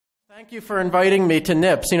Thank you for inviting me to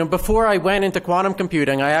NIPS. Before I went into quantum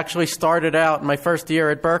computing, I actually started out my first year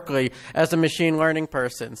at Berkeley as a machine learning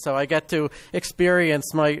person. So I get to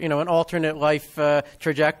experience my, an alternate life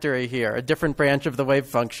trajectory here, a different branch of the wave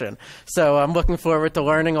function. So I'm looking forward to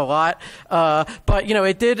learning a lot. But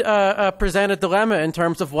it did present a dilemma in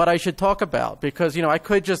terms of what I should talk about, because, I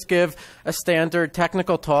could just give a standard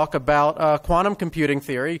technical talk about quantum computing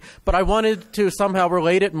theory, but I wanted to somehow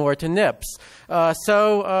relate it more to NIPS.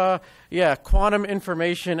 Quantum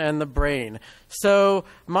information and the brain. So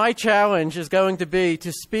my challenge is going to be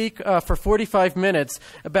to speak for 45 minutes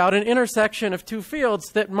about an intersection of two fields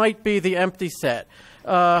that might be the empty set.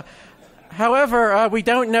 However, we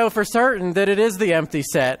don't know for certain that it is the empty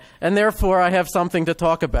set, and therefore I have something to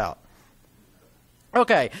talk about.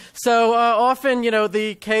 Okay, so often,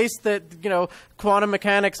 the case that, quantum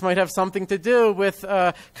mechanics might have something to do with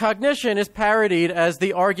cognition is parodied as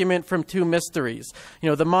the argument from two mysteries.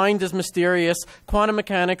 The mind is mysterious, quantum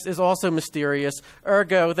mechanics is also mysterious,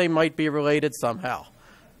 ergo they might be related somehow.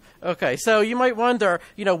 Okay, so you might wonder,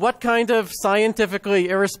 what kind of scientifically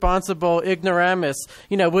irresponsible ignoramus,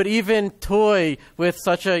 would even toy with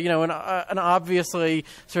such a, an obviously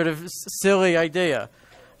sort of silly idea.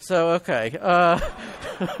 So, okay. All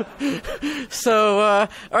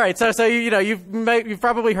right. So you've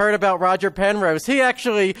probably heard about Roger Penrose. He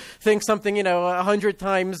actually thinks something, 100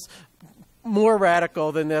 times more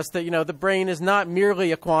radical than this, that, the brain is not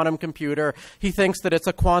merely a quantum computer. He thinks that it's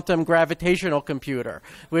a quantum gravitational computer,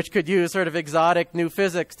 which could use sort of exotic new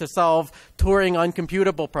physics to solve Turing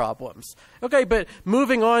uncomputable problems. Okay, but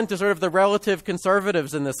moving on to sort of the relative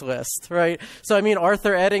conservatives in this list, right? So,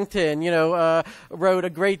 Arthur Eddington, wrote a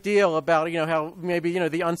great deal about, how maybe,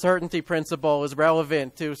 the uncertainty principle is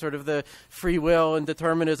relevant to sort of the free will and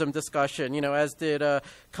determinism discussion, as did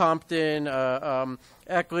Compton,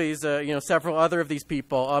 Eccles, several other of these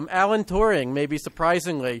people. Alan Turing, maybe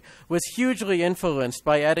surprisingly, was hugely influenced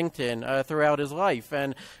by Eddington throughout his life,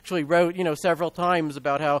 and actually wrote, several times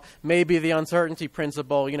about how maybe the uncertainty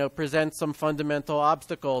principle, presents some fundamental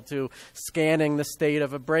obstacle to scanning the state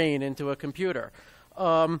of a brain into a computer.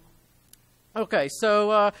 Okay,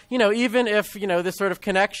 so, even if, this sort of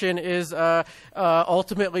connection is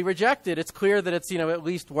ultimately rejected, it's clear that it's, at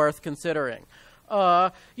least worth considering.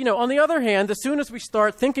 On the other hand, as soon as we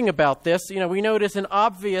start thinking about this, we notice an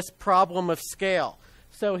obvious problem of scale.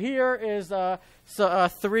 So here is 3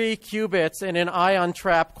 qubits in an ion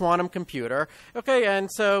trap quantum computer. Okay,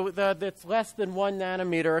 and so it's less than 1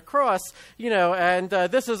 nanometer across, and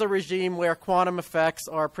this is a regime where quantum effects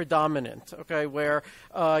are predominant, okay, where,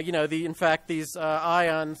 in fact, these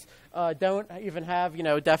ions don't even have,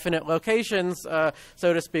 definite locations,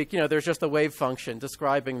 so to speak. There's just a wave function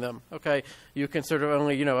describing them, okay? You can sort of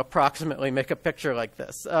only, approximately make a picture like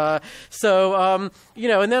this. And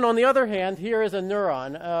then on the other hand, here is a neuron,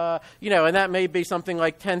 and that may be something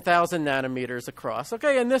like 10,000 nanometers across,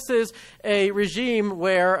 okay? And this is a regime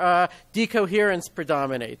where decoherence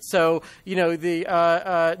predominates. So, the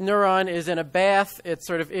neuron is in a bath. It's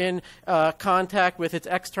sort of in contact with its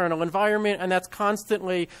external environment, and that's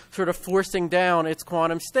constantly sort of forcing down its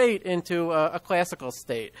quantum state into a classical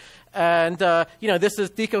state. And, this is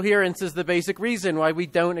decoherence is the basic reason why we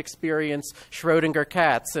don't experience Schrodinger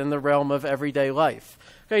cats in the realm of everyday life.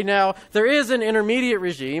 Okay, now, there is an intermediate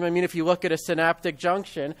regime. If you look at a synaptic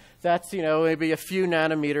junction, that's, maybe a few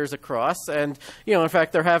nanometers across. And, in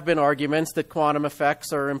fact, there have been arguments that quantum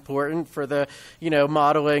effects are important for the,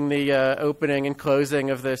 modeling the opening and closing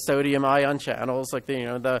of the sodium ion channels, like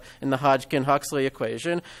in the Hodgkin-Huxley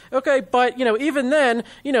equation. Okay, but, even then,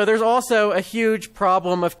 there's also a huge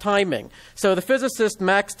problem of timing. So the physicist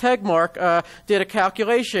Max Tegmark did a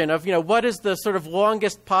calculation of, what is the sort of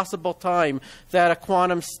longest possible time that a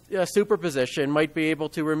quantum superposition might be able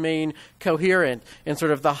to remain coherent in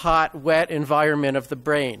sort of the hot, wet environment of the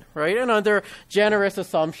brain, right? And under generous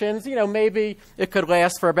assumptions, maybe it could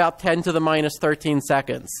last for about 10 to the minus 13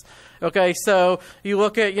 seconds. Okay, so you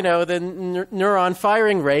look at, the neuron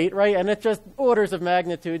firing rate, right, and it's just orders of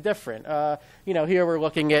magnitude different. Here we're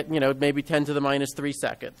looking at, maybe 10 to the minus 3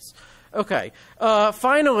 seconds. Okay.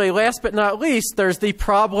 Finally, last but not least, there's the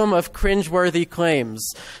problem of cringeworthy claims.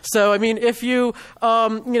 So, if you,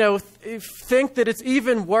 think that it's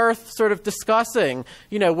even worth sort of discussing,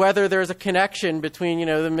 whether there's a connection between,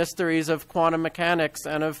 the mysteries of quantum mechanics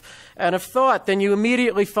and of thought, then you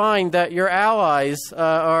immediately find that your allies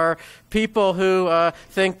are people who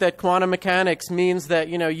think that quantum mechanics means that,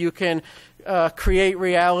 you can create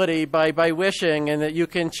reality by wishing, and that you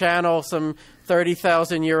can channel some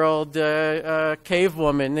 30,000-year-old cave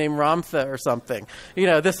woman named Ramtha or something.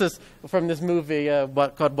 This is from this movie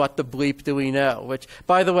called What the Bleep Do We Know? Which,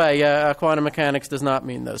 by the way, quantum mechanics does not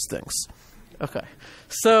mean those things. Okay.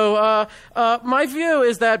 So my view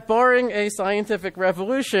is that barring a scientific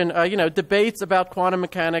revolution, debates about quantum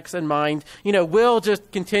mechanics and mind, will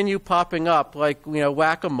just continue popping up like,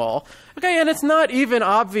 whack-a-mole. Okay, and it's not even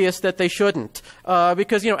obvious that they shouldn't,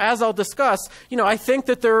 because, as I'll discuss, I think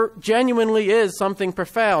that there genuinely is something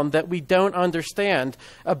profound that we don't understand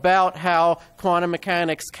about how quantum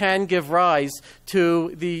mechanics can give rise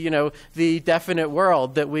to the definite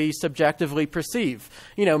world that we subjectively perceive.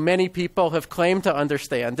 Many people have claimed to understand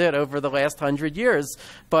it over the last 100 years,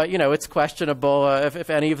 but, it's questionable if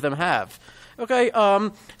any of them have. Okay,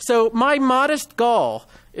 so my modest goal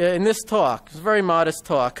in this talk, it's a very modest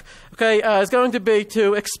talk, okay, is going to be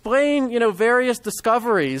to explain, various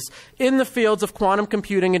discoveries in the fields of quantum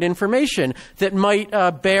computing and information that might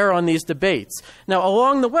bear on these debates. Now,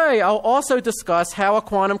 along the way, I'll also discuss how a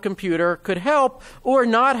quantum computer could help or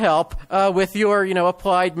not help with your,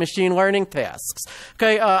 applied machine learning tasks.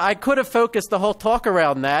 Okay, I could have focused the whole talk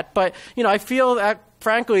around that, but, I feel that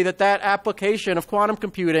frankly, that application of quantum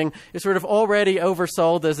computing is sort of already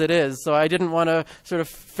oversold as it is, so I didn't want to sort of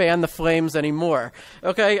fan the flames anymore.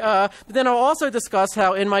 Okay, but then I'll also discuss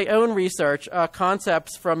how in my own research,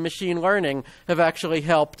 concepts from machine learning have actually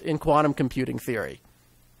helped in quantum computing theory.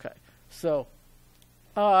 Okay, so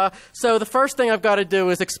the first thing I've got to do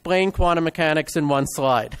is explain quantum mechanics in one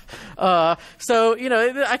slide. I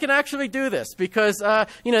can actually do this because,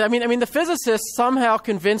 the physicists somehow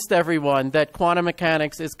convinced everyone that quantum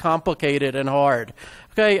mechanics is complicated and hard.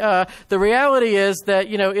 Okay, the reality is that,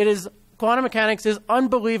 quantum mechanics is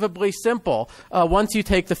unbelievably simple once you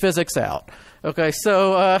take the physics out. Okay,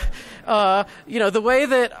 so, the way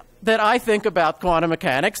that I think about quantum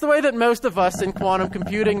mechanics, the way that most of us in quantum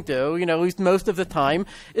computing do, at least most of the time,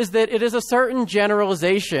 is that it is a certain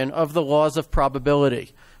generalization of the laws of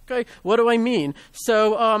probability. Okay, what do I mean?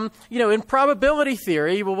 So, in probability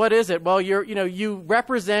theory, well, what is it? Well, you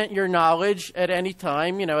represent your knowledge at any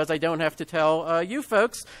time, as I don't have to tell you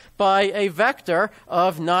folks, by a vector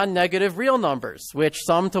of non-negative real numbers, which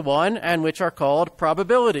sum to 1 and which are called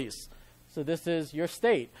probabilities. So this is your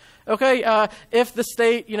state. Okay, if the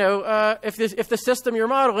state, if the system you're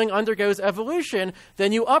modeling undergoes evolution,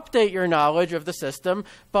 then you update your knowledge of the system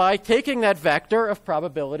by taking that vector of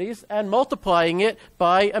probabilities and multiplying it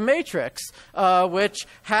by a matrix, which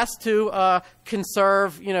has to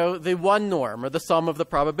conserve, the one norm, or the sum of the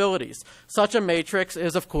probabilities. Such a matrix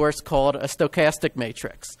is, of course, called a stochastic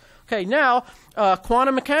matrix. Okay, now,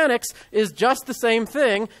 quantum mechanics is just the same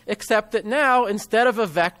thing, except that now, instead of a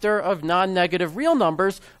vector of non-negative real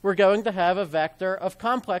numbers, we're going to have a vector of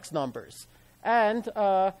complex numbers. And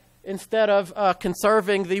instead of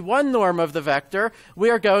conserving the one norm of the vector, we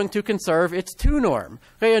are going to conserve its two norm.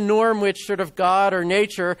 Okay, a norm which sort of God or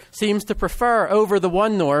nature seems to prefer over the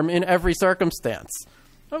one norm in every circumstance.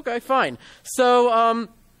 Okay, fine. So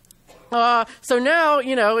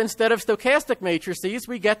now, instead of stochastic matrices,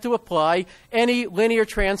 we get to apply any linear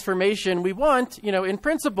transformation we want, in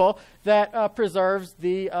principle, that preserves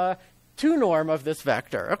the two norm of this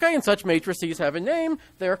vector. Okay, and such matrices have a name.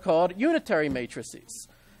 They're called unitary matrices.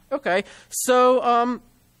 Okay, so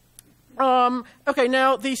okay,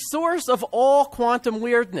 now the source of all quantum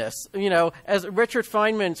weirdness, as Richard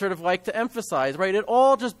Feynman sort of liked to emphasize, right? It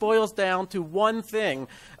all just boils down to one thing,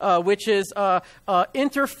 which is the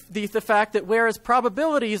fact that whereas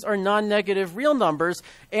probabilities are non-negative real numbers,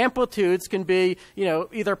 amplitudes can be,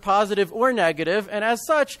 either positive or negative, and as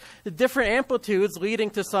such, the different amplitudes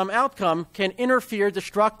leading to some outcome can interfere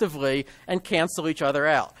destructively and cancel each other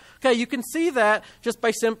out. Okay, you can see that just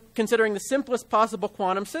by considering the simplest possible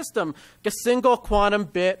quantum system, a single quantum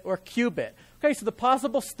bit or qubit. Okay, so the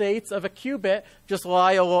possible states of a qubit just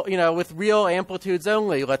lie, with real amplitudes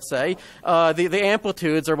only, let's say. The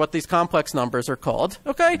amplitudes are what these complex numbers are called.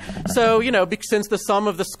 Okay, so, since the sum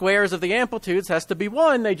of the squares of the amplitudes has to be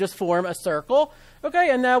 1, they just form a circle.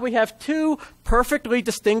 Okay, and now we have two perfectly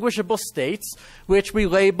distinguishable states, which we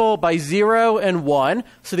label by 0 and 1.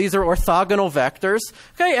 So these are orthogonal vectors.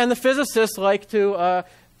 Okay, and the physicists like to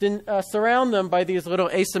surround them by these little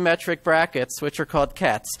asymmetric brackets, which are called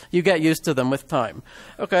cats. You get used to them with time.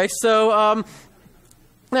 Okay, so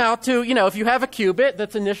Now, if you have a qubit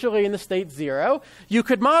that's initially in the state 0, you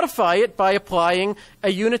could modify it by applying a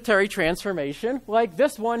unitary transformation like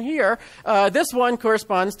this one here. This one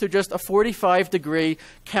corresponds to just a 45-degree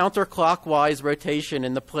counterclockwise rotation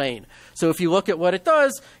in the plane. So if you look at what it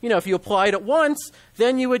does, if you applied it once,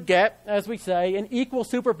 then you would get, as we say, an equal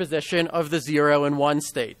superposition of the 0 and 1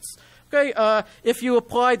 states. Okay, if you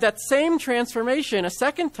applied that same transformation a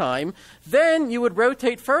second time, then you would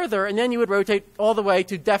rotate further, and then you would rotate all the way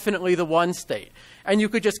to definitely the 1 state. And you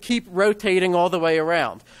could just keep rotating all the way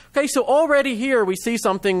around. Okay, so already here we see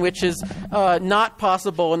something which is not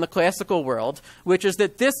possible in the classical world, which is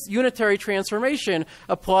that this unitary transformation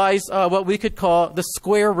applies what we could call the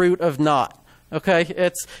square root of naught. Okay,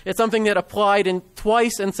 it's something that applied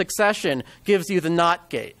twice in succession gives you the NOT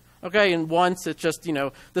gate. Okay, and once it's just,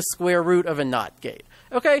 the square root of a NOT gate.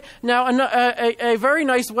 Okay, now a very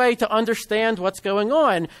nice way to understand what's going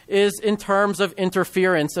on is in terms of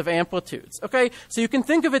interference of amplitudes. Okay, so you can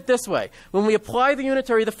think of it this way. When we apply the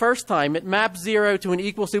unitary the first time, it maps 0 to an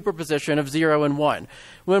equal superposition of 0 and 1.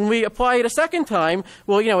 When we apply it a second time,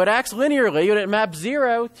 well, it acts linearly, and it maps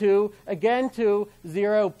 0 to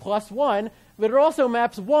 0 plus 1, but it also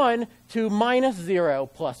maps 1 to minus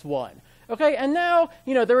 0 plus 1. Okay, and now,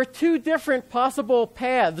 there are two different possible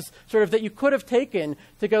paths sort of that you could have taken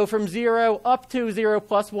to go from 0 up to 0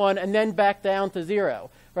 plus 1 and then back down to 0,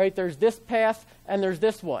 right? There's this path and there's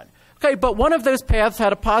this one. Okay, but one of those paths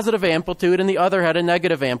had a positive amplitude and the other had a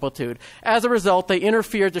negative amplitude. As a result, they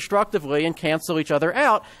interfere destructively and cancel each other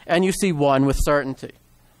out, and you see 1 with certainty.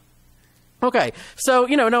 Okay, so,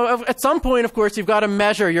 at some point, of course, you've got to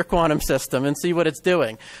measure your quantum system and see what it's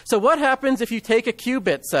doing. So what happens if you take a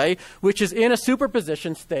qubit, say, which is in a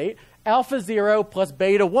superposition state, alpha 0 plus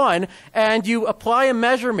beta 1, and you apply a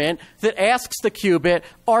measurement that asks the qubit,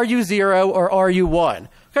 are you 0 or are you 1?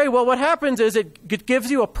 Okay, well, what happens is it gives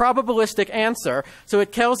you a probabilistic answer. So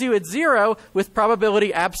it tells you it's 0 with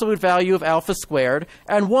probability absolute value of alpha squared,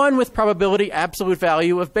 and 1 with probability absolute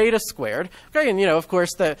value of beta squared. Okay, and, of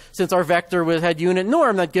course, since our vector had unit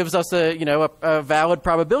norm, that gives us a valid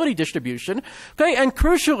probability distribution. Okay, and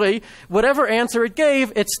crucially, whatever answer it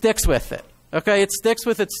gave, it sticks with it. Okay, it sticks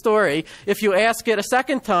with its story. If you ask it a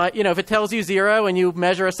second time, if it tells you 0 and you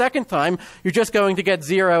measure a second time, you're just going to get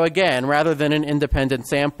 0 again rather than an independent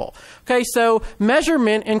sample. Okay, so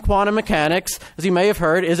measurement in quantum mechanics, as you may have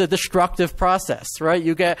heard, is a destructive process, right?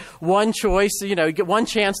 You get one choice, you get one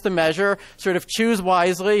chance to measure, sort of choose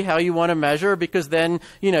wisely how you want to measure, because then,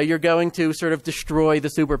 you're going to sort of destroy the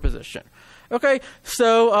superposition. Okay,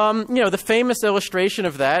 so, the famous illustration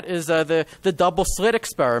of that is the double slit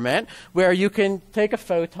experiment, where you can take a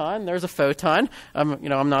photon. There's a photon.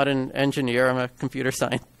 I'm not an engineer. I'm a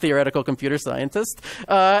theoretical computer scientist.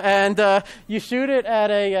 And you shoot it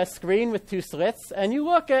at a screen with 2 slits, and you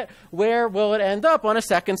look at where will it end up on a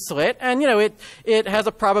second slit. And, it has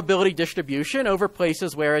a probability distribution over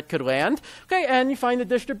places where it could land. Okay, and you find the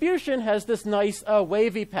distribution has this nice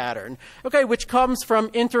wavy pattern, okay, which comes from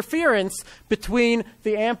interference between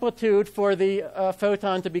the amplitude for the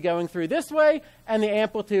photon to be going through this way and the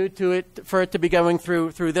amplitude for it to be going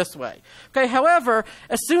through this way. Okay, however,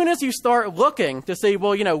 as soon as you start looking to see,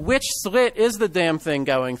 well, which slit is the damn thing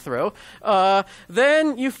going through,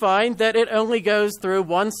 then you find that it only goes through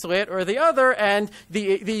one slit or the other, and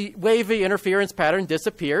the wavy interference pattern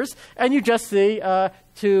disappears, and you just see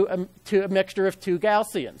to a mixture of 2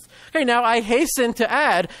 Gaussians. Okay, now I hasten to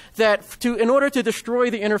add that in order to destroy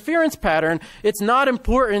the interference pattern, it's not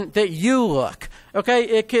important that you look.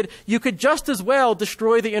 Okay, you could just as well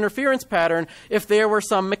destroy the interference pattern if there were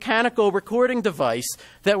some mechanical recording device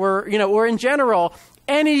that were, or in general,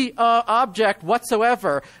 any object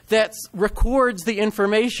whatsoever that records the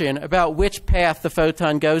information about which path the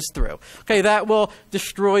photon goes through. Okay, that will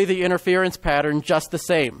destroy the interference pattern just the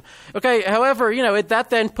same. Okay, however, that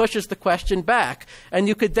then pushes the question back. And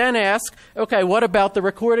you could then ask, okay, what about the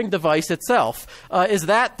recording device itself? Is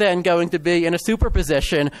that then going to be in a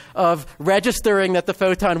superposition of registering that the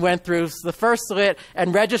photon went through the first slit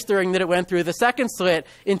and registering that it went through the second slit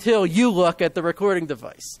until you look at the recording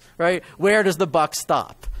device, right? Where does the buck stop?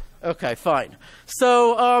 Okay, fine.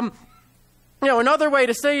 So, another way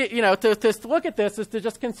to say, to look at this is to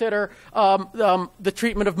just consider the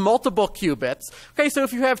treatment of multiple qubits. Okay, so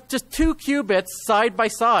if you have just 2 qubits side by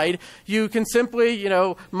side, you can simply,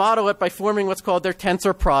 model it by forming what's called their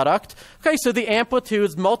tensor product. Okay, so the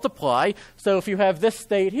amplitudes multiply. So if you have this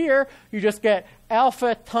state here, you just get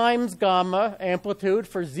alpha times gamma amplitude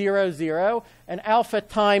for 0, 0, and alpha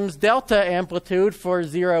times delta amplitude for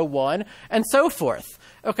 0, 1, and so forth.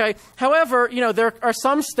 Okay. However, there are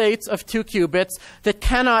some states of 2 qubits that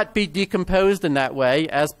cannot be decomposed in that way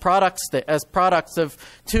as products of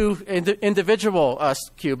 2 individual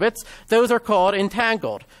qubits. Those are called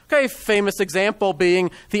entangled. Okay. Famous example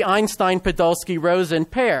being the Einstein-Podolsky-Rosen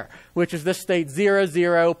pair, which is the state 0,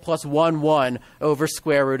 0 plus 1, 1 over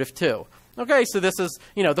square root of 2. Okay. So this is,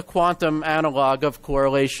 the quantum analog of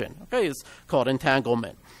correlation. Okay. It's called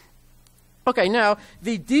entanglement. Okay, now,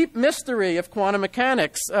 the deep mystery of quantum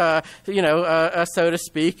mechanics, so to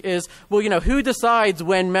speak, is, who decides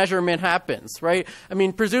when measurement happens, right? I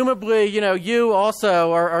mean, presumably, you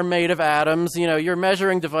also are made of atoms. Your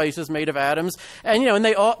measuring device is made of atoms. And, and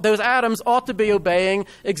those atoms ought to be obeying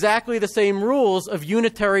exactly the same rules of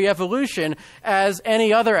unitary evolution as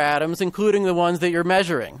any other atoms, including the ones that you're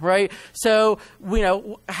measuring, right? So,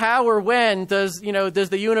 how or when does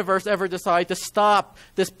the universe ever decide to stop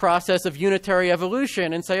this process of unitary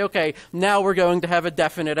evolution and say, okay, now we're going to have a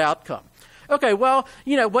definite outcome? Okay, well,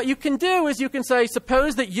 what you can do is you can say,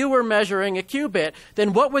 suppose that you were measuring a qubit,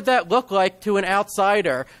 then what would that look like to an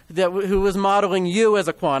outsider who was modeling you as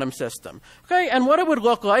a quantum system? Okay, and what it would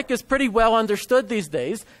look like is pretty well understood these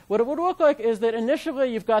days. What it would look like is that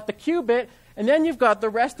initially you've got the qubit, and then you've got the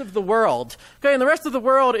rest of the world. Okay, and the rest of the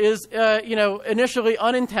world is, initially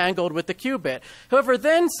unentangled with the qubit. However,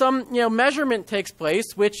 then some, measurement takes place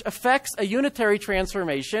which affects a unitary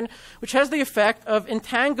transformation, which has the effect of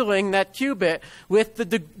entangling that qubit with the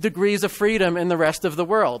degrees of freedom in the rest of the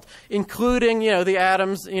world, including, the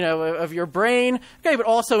atoms, of your brain, okay, but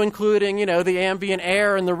also including, the ambient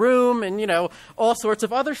air in the room and, all sorts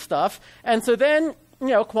of other stuff. And so then,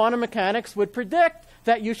 quantum mechanics would predict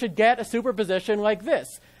that you should get a superposition like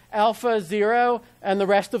this. Alpha 0 and the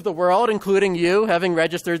rest of the world, including you, having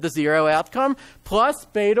registered the 0 outcome, plus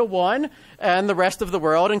beta 1 and the rest of the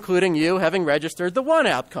world, including you, having registered the 1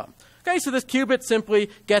 outcome. Okay, so this qubit simply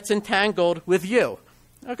gets entangled with you.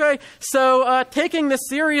 Okay, so taking this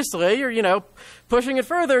seriously, or, pushing it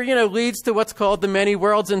further, leads to what's called the many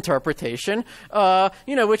worlds interpretation,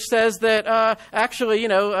 which says that actually,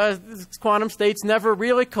 quantum states never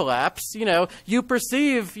really collapse. You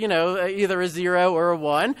perceive, either a 0 or a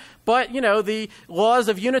 1, but, the laws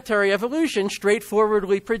of unitary evolution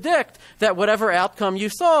straightforwardly predict that whatever outcome you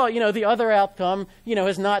saw, the other outcome,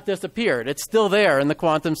 has not disappeared. It's still there in the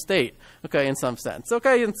quantum state. Okay, in some sense.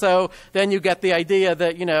 Okay, and so then you get the idea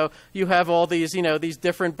that, you have all these, these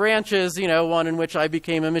different branches, one in which I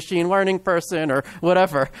became a machine learning person or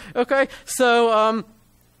whatever. Okay, so,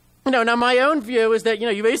 now my own view is that,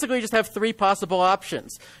 you basically just have 3 possible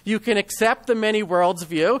options. You can accept the many worlds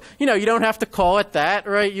view. You don't have to call it that,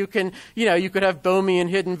 right? You can, you could have Bohmian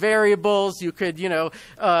hidden variables. You could,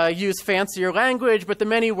 use fancier language, but the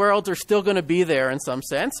many worlds are still going to be there in some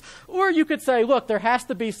sense. Or you could say, look, there has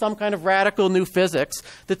to be some kind of radical new physics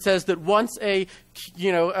that says that once a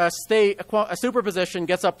superposition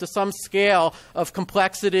gets up to some scale of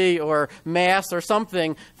complexity or mass or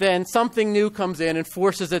something, then something new comes in and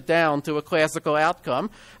forces it down to a classical outcome.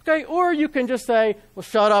 Okay, or you can just say, well,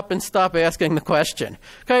 shut up and stop asking the question.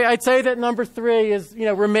 Okay, I'd say that number 3 is,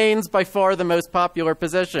 remains by far the most popular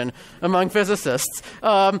position among physicists.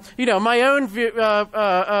 My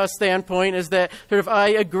own standpoint is that sort of I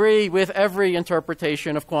agree with every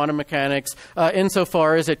interpretation of quantum mechanics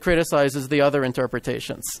insofar as it criticizes the other interpretations.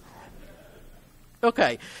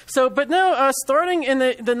 Okay, so, but now, starting in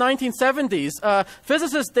the 1970s,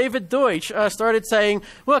 physicist David Deutsch started saying,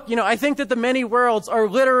 look, I think that the many worlds are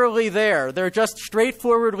literally there. They're just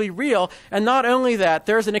straightforwardly real. And not only that,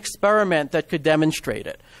 there's an experiment that could demonstrate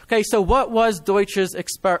it. Okay, so what was Deutsch's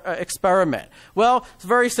experiment? Well, it's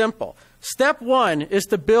very simple. Step 1 is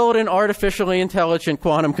to build an artificially intelligent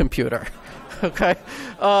quantum computer. Okay?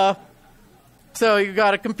 So you've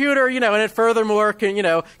got a computer, and it furthermore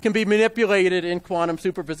can be manipulated in quantum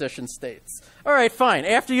superposition states. All right, fine.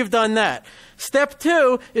 After you've done that, step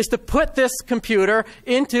 2 is to put this computer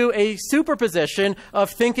into a superposition of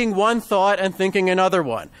thinking one thought and thinking another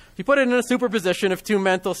one. You put it in a superposition of 2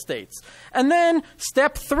 mental states. And then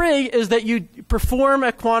step 3 is that you perform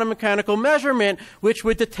a quantum mechanical measurement which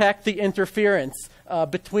would detect the interference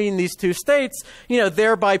between these 2 states,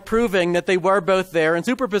 thereby proving that they were both there in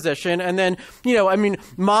superposition. And then,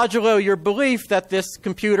 modulo your belief that this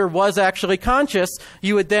computer was actually conscious,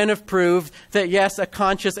 you would then have proved that yes, a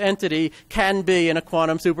conscious entity can be in a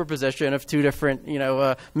quantum superposition of two different,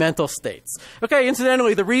 mental states. Okay,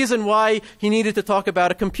 incidentally, the reason why he needed to talk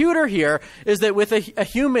about a computer here is that with a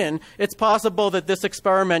human, it's possible that this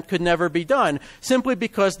experiment could never be done, simply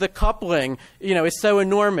because the coupling, is so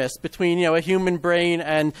enormous between, a human brain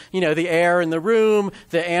and, the air in the room,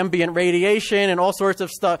 the ambient radiation, and all sorts of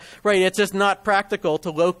stuff. Right? It's just not practical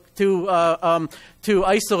to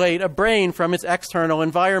isolate a brain from its external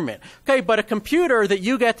environment. Okay, but a computer that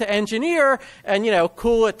you get to engineer and,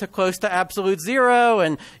 cool it to close to absolute zero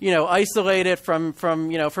and, isolate it from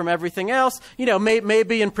everything else,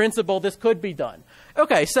 maybe in principle this could be done.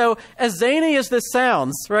 Okay, so as zany as this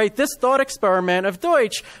sounds, right, this thought experiment of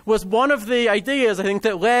Deutsch was one of the ideas, I think,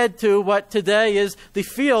 that led to what today is the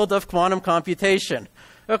field of quantum computation.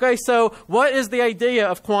 Okay, so what is the idea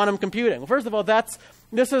of quantum computing? Well, first of all,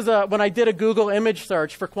 this is when I did a Google image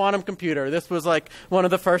search for quantum computer. This was like one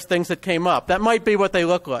of the first things that came up. That might be what they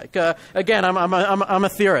look like. Again, I'm a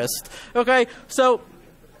theorist. Okay, so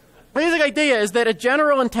the basic idea is that a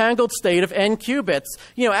general entangled state of n qubits,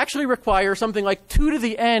 actually requires something like 2 to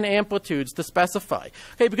the n amplitudes to specify.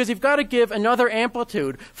 Okay, because you've got to give another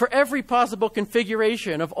amplitude for every possible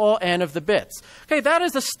configuration of all n of the bits. Okay, that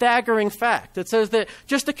is a staggering fact. It says that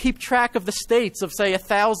just to keep track of the states of, say,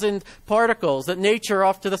 1,000 particles, that nature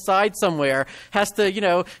off to the side somewhere has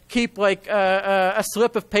to, keep like a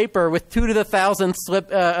slip of paper with 2 to the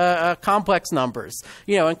 1,000th complex numbers,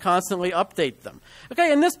 and constantly update them.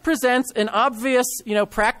 Okay, and this presents an obvious,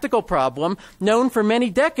 practical problem known for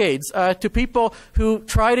many decades to people who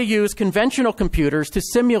try to use conventional computers to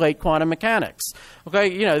simulate quantum mechanics.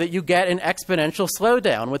 Okay, that you get an exponential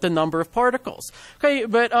slowdown with the number of particles. Okay,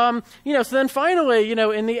 but, so then finally, in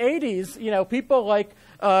the 80s, people like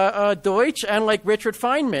Deutsch and like Richard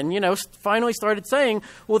Feynman, finally started saying,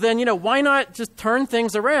 well then, why not just turn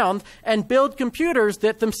things around and build computers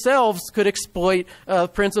that themselves could exploit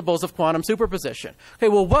principles of quantum superposition? Okay,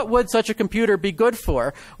 well, what would such a computer be good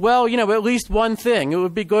for? Well, at least one thing. It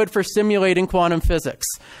would be good for simulating quantum physics.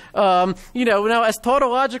 Now, as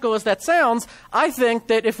tautological as that sounds, I think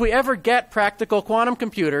that if we ever get practical quantum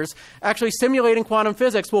computers, actually simulating quantum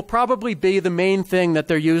physics will probably be the main thing that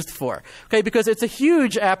they're used for. Okay, because it's a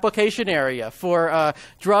huge application area for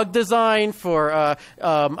drug design, for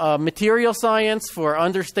material science, for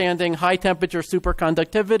understanding high-temperature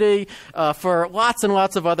superconductivity, for lots and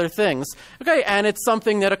lots of other things. Okay, and it's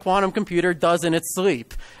something that a quantum computer does in its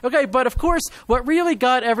sleep. Okay, but of course, what really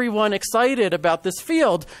got everyone excited about this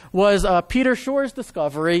field was Peter Shor's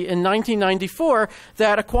discovery in 1994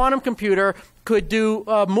 that a quantum computer could do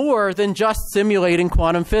more than just simulating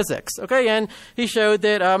quantum physics. Okay, and he showed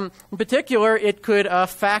that in particular it could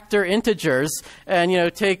factor integers and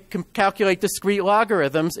calculate discrete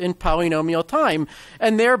logarithms in polynomial time,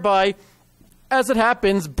 and thereby, as it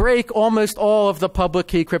happens, break almost all of the public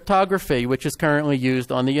key cryptography which is currently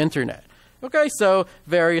used on the internet. Okay, so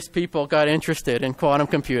various people got interested in quantum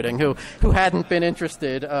computing who hadn't been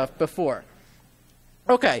interested before.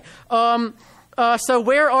 Okay. So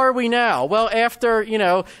where are we now? Well, after,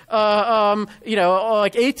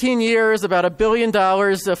 like 18 years, about $1 billion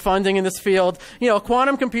of funding in this field, a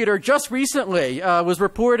quantum computer just recently was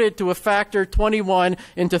reported to have factored 21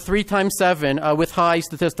 into 3 times 7 with high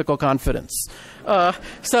statistical confidence.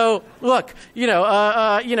 So look,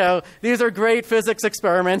 these are great physics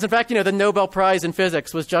experiments. In fact, the Nobel Prize in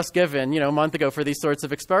Physics was just given, a month ago for these sorts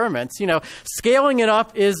of experiments. Scaling it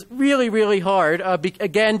up is really, really hard,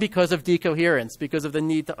 again, because of decoherence, because of the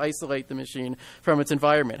need to isolate the machine from its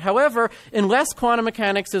environment. However, unless quantum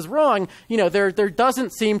mechanics is wrong, there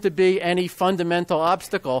doesn't seem to be any fundamental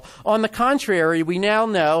obstacle. On the contrary, we now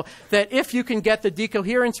know that if you can get the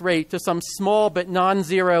decoherence rate to some small but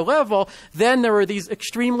non-zero level, then there are these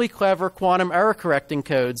extremely clever quantum error correcting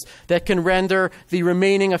codes that can render the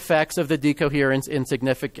remaining effects of the decoherence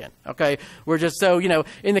insignificant. Okay, we're just so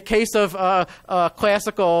in the case of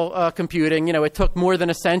classical computing, it took more than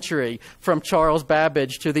a century from Charles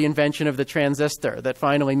Babbage to the invention of the transistor that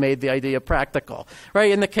finally made the idea practical.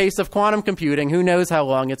 Right, in the case of quantum computing, who knows how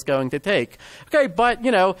long it's going to take? Okay, but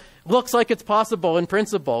looks like it's possible in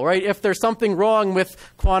principle, right? If there's something wrong with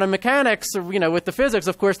quantum mechanics or, with the physics,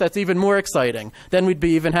 of course, that's even more exciting. Then we'd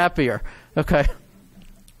be even happier. Okay.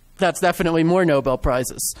 That's definitely more Nobel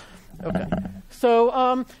Prizes. Okay.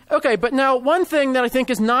 So, okay, but now one thing that I think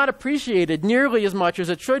is not appreciated nearly as much as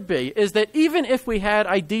it should be is that even if we had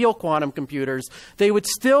ideal quantum computers, they would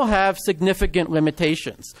still have significant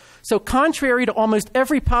limitations. So contrary to almost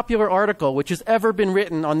every popular article which has ever been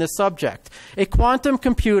written on this subject, a quantum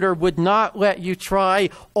computer would not let you try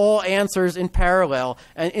all answers in parallel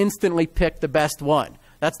and instantly pick the best one.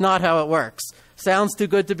 That's not how it works. Sounds too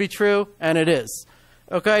good to be true, and it is.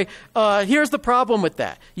 Okay, here's the problem with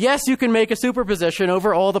that. Yes, you can make a superposition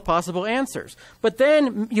over all the possible answers, but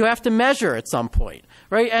then you have to measure at some point,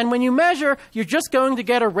 right? And when you measure, you're just going to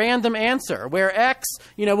get a random answer where x,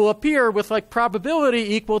 will appear with like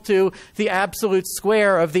probability equal to the absolute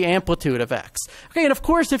square of the amplitude of x. Okay, and of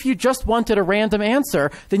course, if you just wanted a random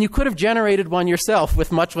answer, then you could have generated one yourself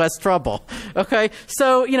with much less trouble. Okay,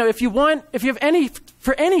 so if you have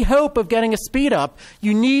any hope of getting a speed up,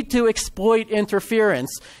 you need to exploit interference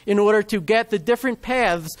in order to get the different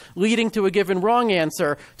paths leading to a given wrong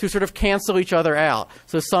answer to sort of cancel each other out.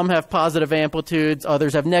 So some have positive amplitudes,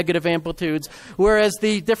 others have negative amplitudes, whereas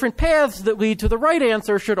the different paths that lead to the right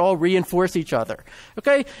answer should all reinforce each other.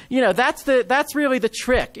 Okay, that's really the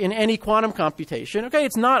trick in any quantum computation. Okay,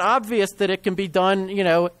 it's not obvious that it can be done,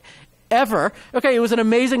 ever. Okay, it was an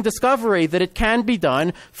amazing discovery that it can be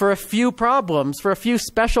done for a few problems, for a few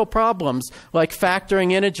special problems like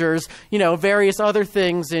factoring integers, various other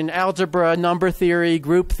things in algebra, number theory,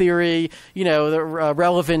 group theory,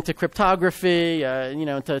 relevant to cryptography,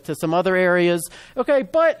 to some other areas. Okay,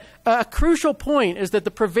 but a crucial point is that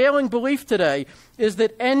the prevailing belief today is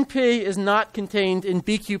that NP is not contained in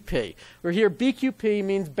BQP, where here BQP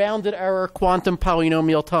means bounded error quantum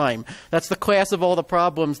polynomial time. That's the class of all the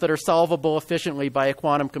problems that are solvable efficiently by a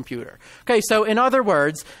quantum computer. Okay, so in other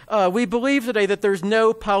words, we believe today that there's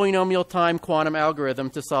no polynomial time quantum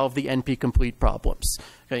algorithm to solve the NP-complete problems.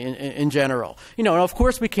 Okay, in general. And of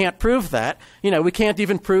course we can't prove that. We can't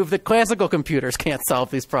even prove that classical computers can't solve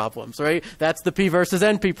these problems, right? That's the P versus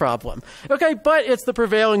NP problem. Okay, but it's the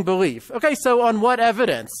prevailing belief. Okay, so on what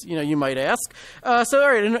evidence, you might ask? All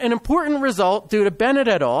right, an important result due to Bennett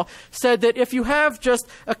et al. Said that if you have just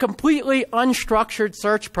a completely unstructured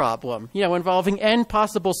search problem, involving n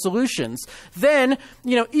possible solutions, then,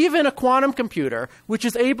 even a quantum computer, which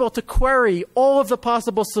is able to query all of the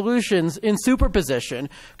possible solutions in superposition,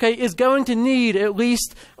 okay, is going to need at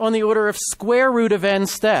least on the order of square root of n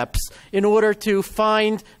steps in order to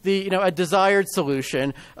find a desired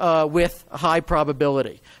solution with high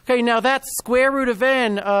probability. Okay, now that square root of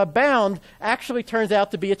n bound actually turns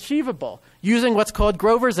out to be achievable using what's called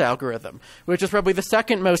Grover's algorithm, which is probably the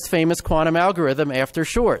second most famous quantum algorithm after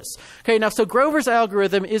Shor's. Okay, now so Grover's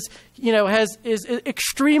algorithm is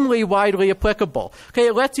extremely widely applicable. Okay,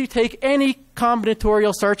 it lets you take any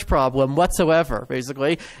combinatorial search problem whatsoever,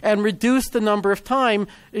 basically, and reduce the number of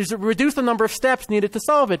steps needed to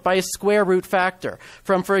solve it by a square root factor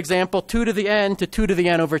from, for example, 2 to the n to 2 to the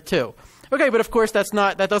n over 2. Okay, but of course that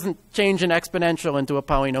doesn't change an exponential into a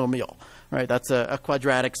polynomial, right? That's a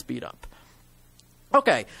quadratic speedup.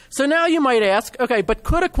 Okay, so now you might ask, okay, but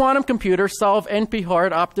could a quantum computer solve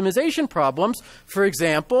NP-hard optimization problems, for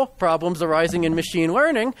example, problems arising in machine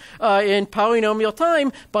learning, in polynomial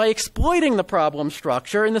time by exploiting the problem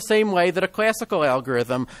structure in the same way that a classical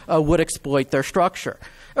algorithm would exploit their structure?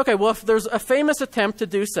 Okay, well, if there's a famous attempt to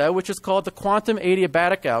do so, which is called the quantum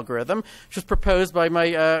adiabatic algorithm, which was proposed by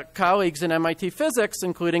my colleagues in MIT physics,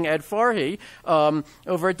 including Ed Farhi,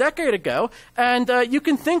 over a decade ago. And you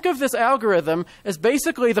can think of this algorithm as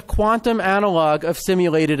basically the quantum analog of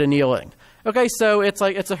simulated annealing. Okay, so it's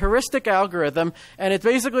a heuristic algorithm, and it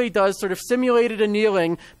basically does sort of simulated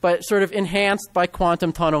annealing, but sort of enhanced by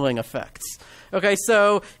quantum tunneling effects. Okay,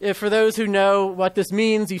 so for those who know what this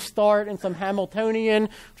means, you start in some Hamiltonian,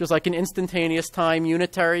 which is like an instantaneous time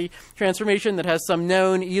unitary transformation that has some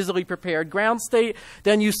known, easily prepared ground state.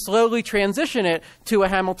 Then you slowly transition it to a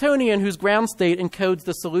Hamiltonian whose ground state encodes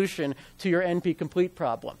the solution to your NP-complete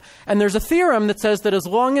problem. And there's a theorem that says that as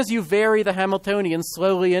long as you vary the Hamiltonian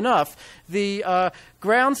slowly enough, the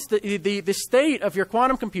the state of your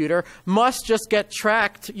quantum computer must just get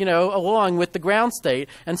tracked, along with the ground state.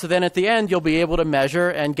 And so then at the end, you'll be able to measure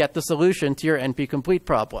and get the solution to your NP-complete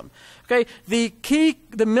problem. Okay,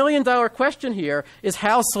 the million-dollar question here is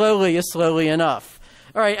how slowly is slowly enough?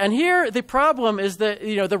 All right, and here the problem is that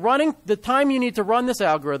the time you need to run this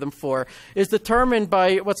algorithm for is determined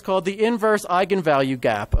by what's called the inverse eigenvalue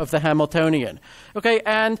gap of the Hamiltonian. Okay,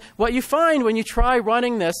 and what you find when you try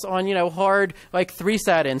running this on hard like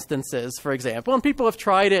 3-sat instances, for example, and people have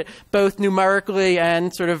tried it both numerically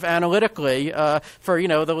and sort of analytically for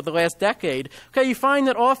the last decade. Okay, you find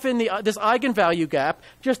that often this eigenvalue gap,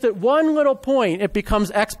 just at one little point, it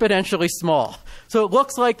becomes exponentially small. So it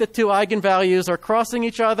looks like the two eigenvalues are crossing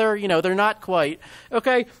each other. They're not quite.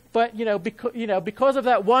 Okay, but because of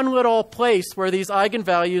that one little place where these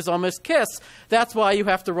eigenvalues almost kiss, that's why you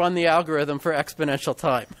have to run the algorithm for exponential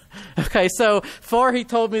time. Okay, so Farhi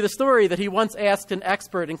told me the story that he once asked an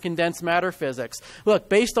expert in condensed matter physics, look,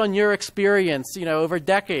 based on your experience, over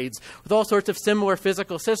decades with all sorts of similar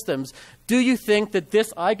physical systems, do you think that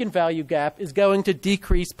this eigenvalue gap is going to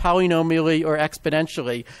decrease polynomially or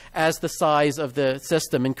exponentially as the size of the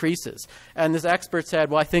system increases? And this expert said,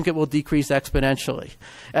 well, I think it will decrease exponentially.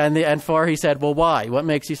 And Farhi said, well, why? What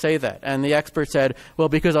makes you say that? And the expert said, well,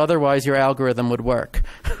 because otherwise your algorithm would work.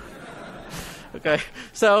 Okay,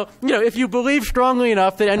 so, if you believe strongly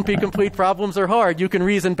enough that NP-complete problems are hard, you can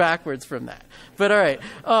reason backwards from that. But all right.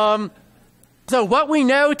 So what we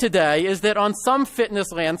know today is that on some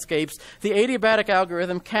fitness landscapes, the adiabatic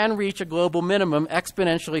algorithm can reach a global minimum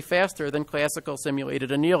exponentially faster than classical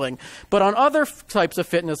simulated annealing. But on other types of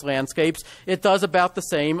fitness landscapes, it does about the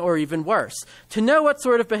same or even worse. To know what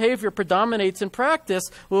sort of behavior predominates in practice,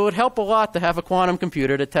 well, it would help a lot to have a quantum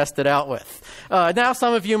computer to test it out with. Now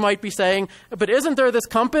some of you might be saying, but isn't there this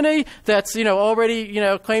company that's already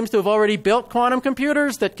claims to have already built quantum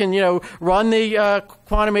computers that can run the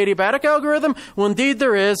quantum adiabatic algorithm? Well, indeed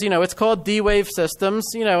there is. It's called D-Wave Systems,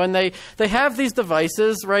 and they have these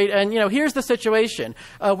devices, right? And, here's the situation.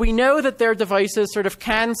 We know that their devices sort of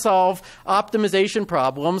can solve optimization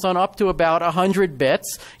problems on up to about 100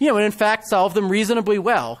 bits, and in fact solve them reasonably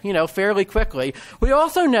well, fairly quickly. We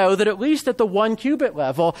also know that at least at the 1 qubit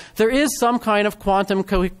level, there is some kind of quantum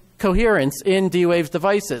coherence in D-Wave's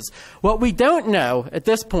devices. What we don't know at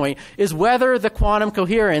this point is whether the quantum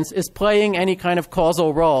coherence is playing any kind of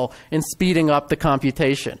causal role in speeding up the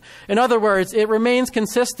computation. In other words, it remains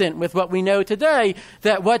consistent with what we know today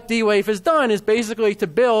that what D-Wave has done is basically to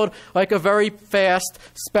build like a very fast,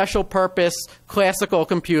 special purpose classical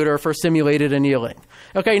computer for simulated annealing.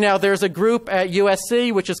 Okay, now there's a group at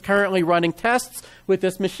USC which is currently running tests with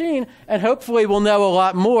this machine, and hopefully we'll know a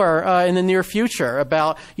lot more in the near future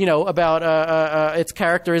about its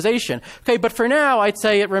characterization. Okay, but for now, I'd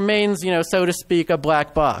say it remains, so to speak, a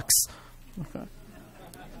black box. Okay.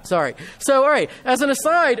 Sorry. So, all right. As an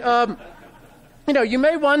aside. You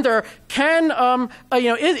may wonder,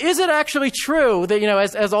 is it actually true that,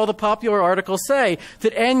 as all the popular articles say,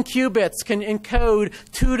 that n qubits can encode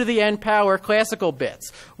 2 to the n power classical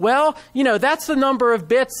bits? Well, that's the number of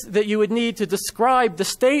bits that you would need to describe the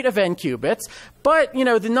state of n qubits. But,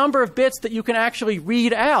 the number of bits that you can actually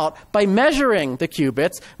read out by measuring the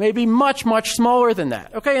qubits may be much, much smaller than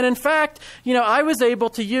that. Okay, and in fact, I was able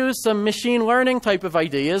to use some machine learning type of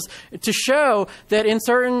ideas to show that in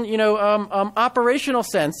certain, operational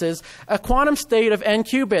senses, a quantum state of n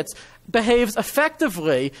qubits behaves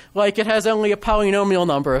effectively like it has only a polynomial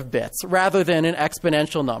number of bits rather than an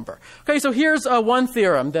exponential number. Okay, so here's one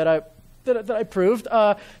theorem that I proved.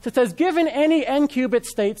 So it says, given any n-qubit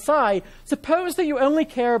state psi, suppose that you only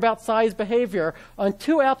care about psi's behavior on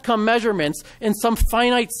 2 outcome measurements in some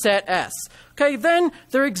finite set S. Okay, then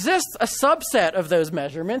there exists a subset of those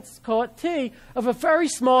measurements, call it T, of a very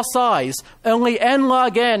small size, only n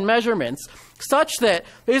log n measurements, such that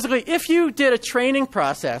basically if you did a training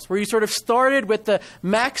process where you sort of started with the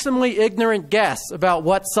maximally ignorant guess about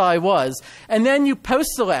what psi was, and then you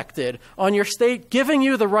post-selected on your state giving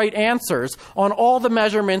you the right answers on all the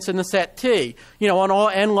measurements in the set T, on all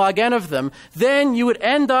n log n of them, then you would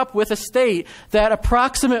end up with a state that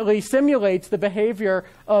approximately simulates the behavior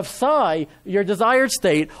of psi, your desired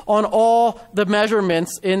state, on all the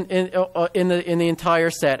measurements in the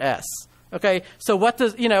entire set S. Okay, so what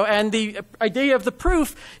does, and the idea of the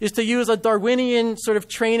proof is to use a Darwinian sort of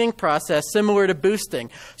training process similar to boosting.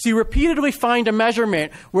 So you repeatedly find a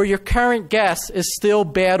measurement where your current guess is still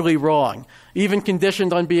badly wrong, even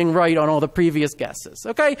conditioned on being right on all the previous guesses.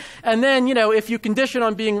 Okay, and then, if you condition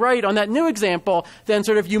on being right on that new example, then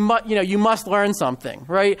sort of you must learn something,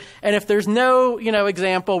 right? And if there's no,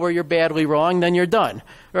 example where you're badly wrong, then you're done.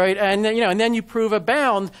 Right, and then, and then you prove a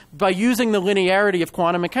bound by using the linearity of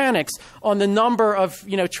quantum mechanics on the number of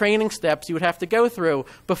training steps you would have to go through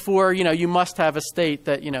before you must have a state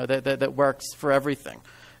that that works for everything.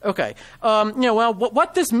 Okay, well,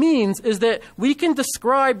 what this means is that we can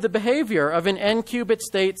describe the behavior of an n-qubit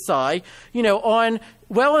state psi, on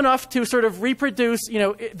well enough to sort of reproduce,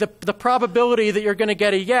 the probability that you're going to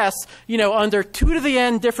get a yes, under 2 to the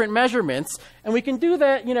n different measurements. And we can do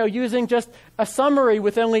that, using just a summary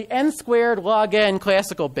with only n squared log n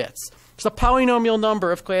classical bits. It's a polynomial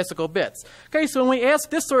number of classical bits. Okay, so when we ask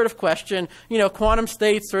this sort of question, quantum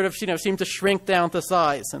states sort of, seem to shrink down to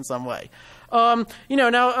size in some way.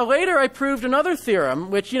 Now later I proved another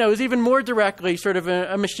theorem, which, is even more directly sort of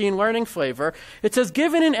a machine learning flavor. It says,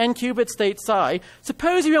 given an n-qubit state psi,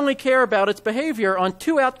 suppose you only care about its behavior on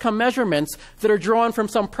two outcome measurements that are drawn from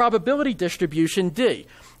some probability distribution D.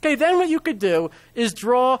 Okay, then what you could do is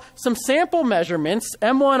draw some sample measurements,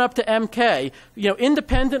 M1 up to MK,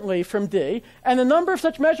 independently from D, and the number of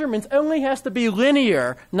such measurements only has to be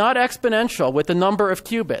linear, not exponential, with the number of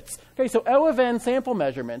qubits. Okay, so O of n sample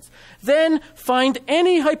measurements. Then find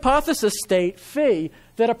any hypothesis state, phi,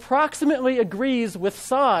 that approximately agrees with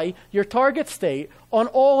psi, your target state, on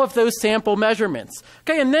all of those sample measurements.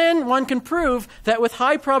 Okay, and then one can prove that with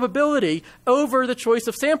high probability over the choice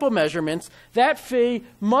of sample measurements, that phi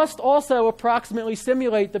must also approximately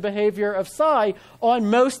simulate the behavior of psi on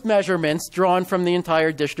most measurements drawn from the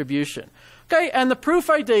entire distribution. Okay, and the proof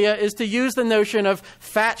idea is to use the notion of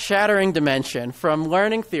fat shattering dimension from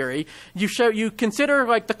learning theory. You consider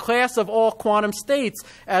like the class of all quantum states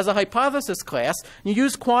as a hypothesis class. You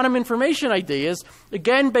use quantum information ideas,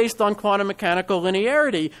 again based on quantum mechanical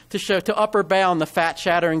linearity, to upper bound the fat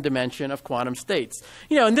shattering dimension of quantum states.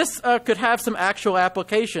 And this could have some actual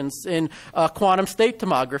applications in quantum state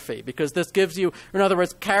tomography, because this gives you, in other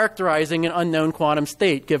words, characterizing an unknown quantum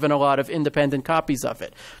state given a lot of independent copies of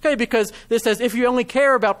it. Okay, because this says if you only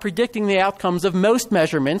care about predicting the outcomes of most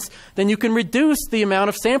measurements, then you can reduce the amount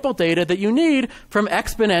of sample data that you need from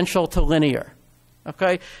exponential to linear.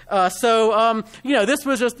 Okay, this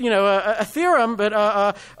was just a theorem, but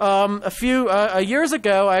a few years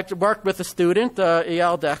ago I worked with a student,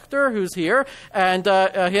 Eyal Dechter, who's here, and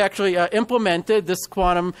he actually implemented this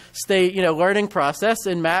quantum state learning process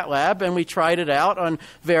in MATLAB, and we tried it out on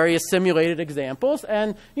various simulated examples.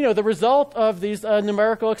 And the result of these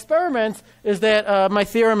numerical experiments is that my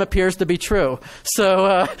theorem appears to be true.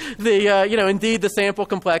 So indeed the sample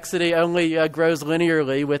complexity only grows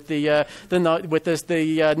linearly with the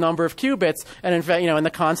number of qubits, and in fact, and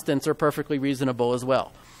the constants are perfectly reasonable as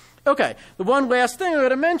well. Okay, the one last thing I'm going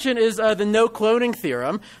to mention is the no cloning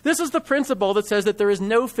theorem. This is the principle that says that there is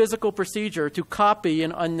no physical procedure to copy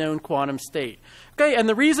an unknown quantum state. Okay, and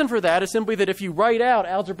the reason for that is simply that if you write out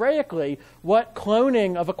algebraically what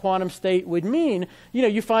cloning of a quantum state would mean,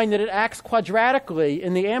 you find that it acts quadratically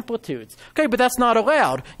in the amplitudes. Okay, but that's not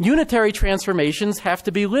allowed. Unitary transformations have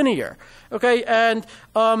to be linear. Okay, and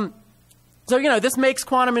so, this makes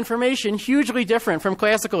quantum information hugely different from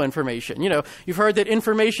classical information. You've heard that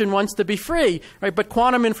information wants to be free, right? But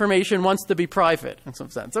quantum information wants to be private in some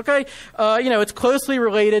sense, okay? It's closely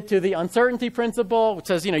related to the uncertainty principle, which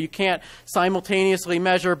says, you can't simultaneously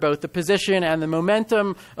measure both the position and the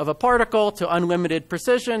momentum of a particle to unlimited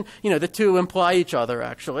precision. The two imply each other,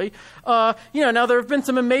 actually. Now there have been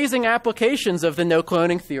some amazing applications of the no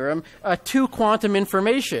cloning theorem to quantum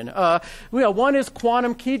information. One is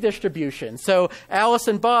quantum key distribution. So Alice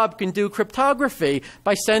and Bob can do cryptography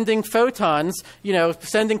by sending photons,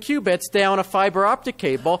 sending qubits down a fiber optic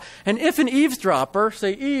cable. And if an eavesdropper,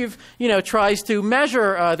 say Eve, tries to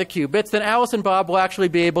measure the qubits, then Alice and Bob will actually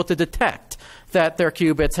be able to detect that their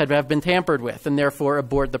qubits have been tampered with and therefore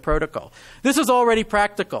abort the protocol. This is already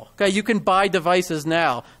practical. Okay, you can buy devices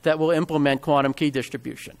now that will implement quantum key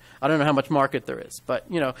distribution. I don't know how much market there is, but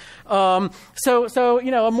a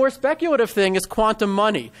more speculative thing is quantum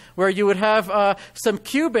money, where you would have some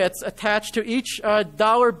qubits attached to each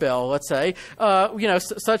dollar bill, let's say,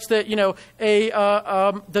 such that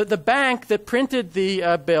the bank that printed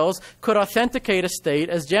the bills could authenticate a state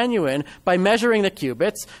as genuine by measuring the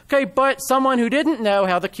qubits. Okay, but someone who didn't know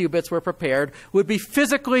how the qubits were prepared would be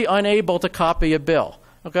physically unable to copy a bill.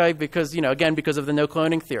 Okay, because, again, because of the no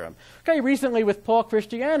cloning theorem. Okay, recently with Paul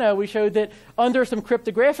Christiano, we showed that under some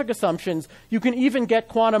cryptographic assumptions, you can even get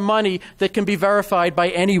quantum money that can be verified by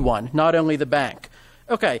anyone, not only the bank.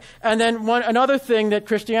 Okay, and then another thing that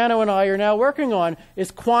Christiano and I are now working on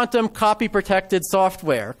is quantum copy-protected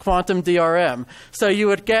software, quantum DRM. So you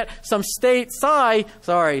would get some state psi,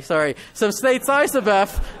 some state psi sub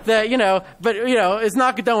f that, but, it's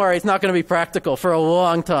not, don't worry, it's not going to be practical for a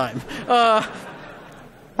long time.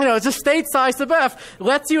 It's a state psi sub f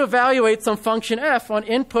lets you evaluate some function f on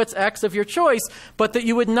inputs x of your choice, but that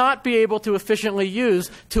you would not be able to efficiently use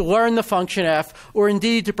to learn the function f, or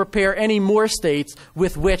indeed to prepare any more states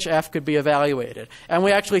with which f could be evaluated. And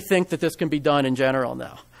we actually think that this can be done in general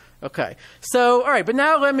now. Okay, so, all right, but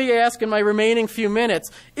now let me ask in my remaining few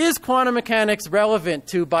minutes, is quantum mechanics relevant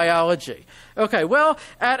to biology? Okay, well,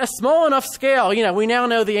 at a small enough scale, we now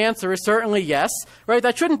know the answer is certainly yes, right?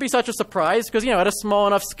 That shouldn't be such a surprise because, at a small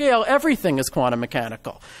enough scale, everything is quantum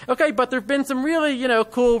mechanical. Okay, but there have been some really,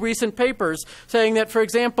 cool recent papers saying that, for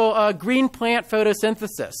example, green plant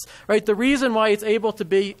photosynthesis, right? The reason why it's able to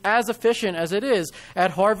be as efficient as it is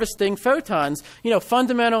at harvesting photons,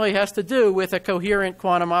 fundamentally has to do with a coherent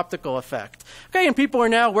quantum optical effect. Okay, and people are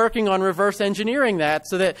now working on reverse engineering that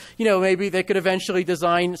so that, maybe they could eventually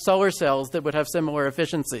design solar cells that would have similar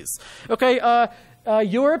efficiencies. Okay,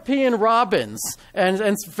 European robins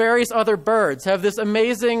and various other birds have this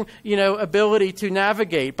amazing, ability to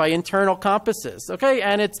navigate by internal compasses. Okay,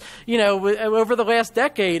 and it's, over the last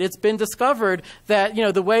decade, it's been discovered that,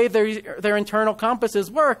 the way their internal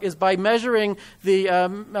compasses work is by measuring the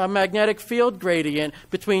magnetic field gradient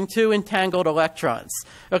between two entangled electrons.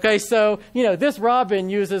 Okay, so, this robin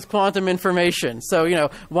uses quantum information. So,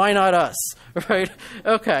 why not us, right?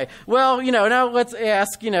 Okay, well, now let's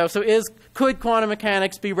ask, could quantum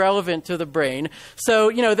mechanics be relevant to the brain?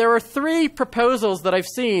 So, there are three proposals that I've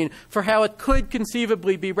seen for how it could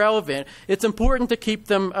conceivably be relevant. It's important to keep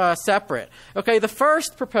them separate. Okay, the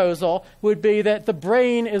first proposal would be that the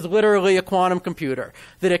brain is literally a quantum computer,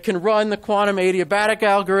 that it can run the quantum adiabatic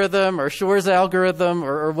algorithm or Shor's algorithm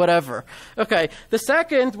or whatever. Okay, the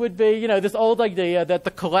second would be, this old idea that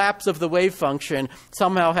the collapse of the wave function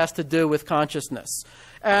somehow has to do with consciousness.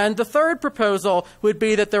 And the third proposal would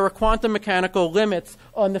be that there are quantum mechanical limits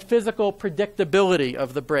on the physical predictability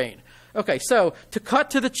of the brain. Okay, so to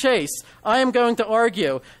cut to the chase, I am going to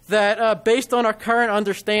argue that based on our current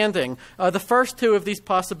understanding, the first two of these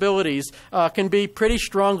possibilities can be pretty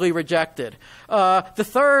strongly rejected. The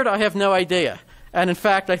third, I have no idea. And in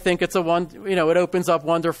fact, I think it's it opens up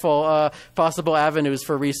wonderful possible avenues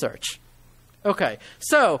for research. Okay,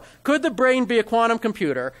 so could the brain be a quantum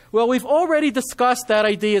computer? Well, we've already discussed that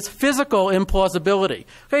idea's physical implausibility.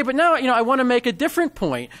 Okay, but now, I want to make a different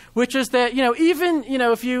point, which is that, even,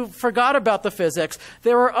 if you forgot about the physics,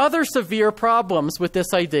 there are other severe problems with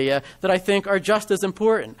this idea that I think are just as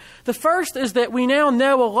important. The first is that we now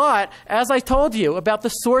know a lot, as I told you, about the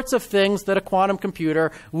sorts of things that a quantum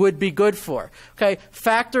computer would be good for. Okay,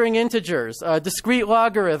 factoring integers, discrete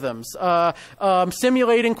logarithms,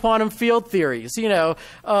 simulating quantum field theory,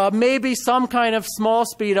 maybe some kind of small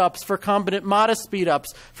speed-ups for modest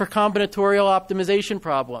speed-ups for combinatorial optimization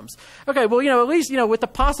problems. Okay, well, at least, with the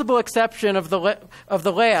possible exception of the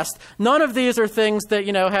last, none of these are things that,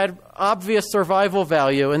 had obvious survival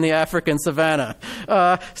value in the African savanna.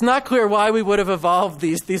 It's not clear why we would have evolved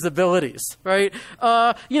these abilities, right?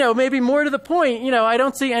 Maybe more to the point, I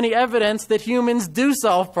don't see any evidence that humans do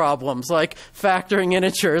solve problems like factoring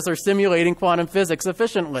integers or simulating quantum physics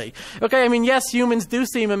efficiently. Okay, yes, humans do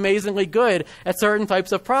seem amazingly good at certain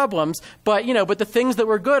types of problems, but the things that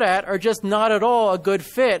we're good at are just not at all a good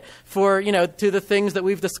fit for, to the things that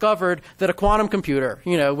we've discovered that a quantum computer,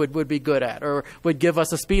 would be good at or would give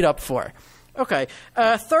us a speed up for. Okay.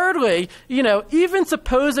 Thirdly, even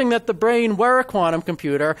supposing that the brain were a quantum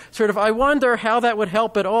computer, I wonder how that would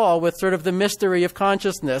help at all with the mystery of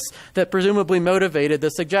consciousness that presumably motivated the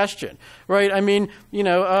suggestion, right?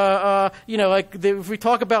 If we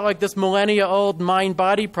talk about this millennia-old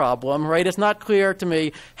mind-body problem, right? It's not clear to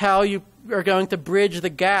me how you are going to bridge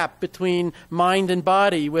the gap between mind and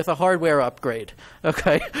body with a hardware upgrade,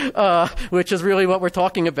 okay, which is really what we're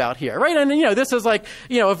talking about here, right? And, this is a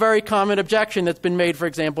very common objection that's been made, for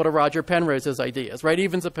example, to Roger Penrose's ideas, right?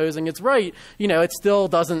 Even supposing it's right, it still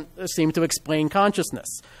doesn't seem to explain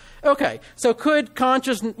consciousness. Okay, so could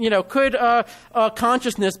consciousness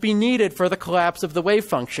be needed for the collapse of the wave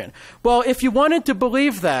function? Well, if you wanted to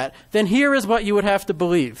believe that, then here is what you would have to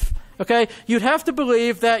believe. Okay, you'd have to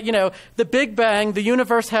believe that, the Big Bang, the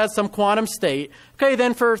universe has some quantum state. Okay,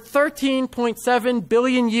 then for 13.7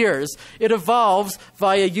 billion years, it evolves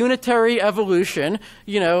via unitary evolution,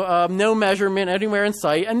 no measurement anywhere in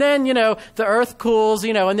sight. And then, the Earth cools,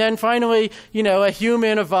 and then finally, a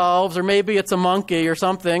human evolves, or maybe it's a monkey or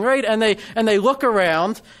something, right? And they look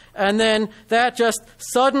around, and then that just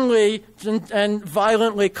suddenly and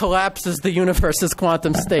violently collapses the universe's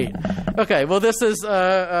quantum state. Okay, well, this is,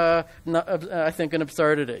 I think, an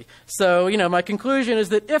absurdity. So, my conclusion is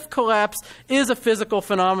that if collapse is a physical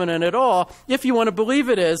phenomenon at all, if you want to believe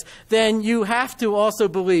it is, then you have to also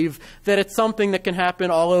believe that it's something that can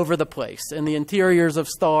happen all over the place, in the interiors of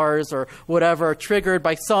stars or whatever, triggered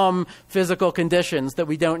by some physical conditions that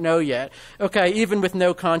we don't know yet. Okay, even with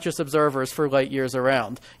no conscious observers for light years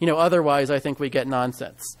around. Otherwise, I think we get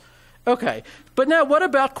nonsense. Okay, but now what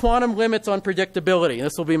about quantum limits on predictability?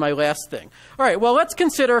 This will be my last thing. All right, well, let's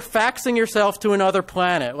consider faxing yourself to another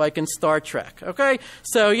planet, like in Star Trek, okay?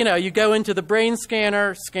 So, you go into the brain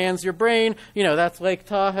scanner, scans your brain, that's Lake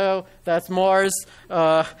Tahoe, that's Mars,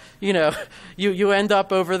 you end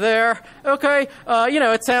up over there, okay?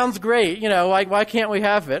 It sounds great, why can't we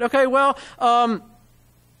have it? Okay, well,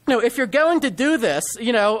 if you're going to do this,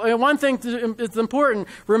 one thing is important.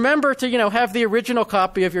 Remember to, have the original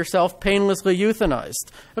copy of yourself painlessly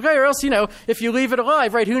euthanized. Okay, or else, if you leave it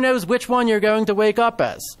alive, right, who knows which one you're going to wake up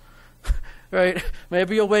as? Right?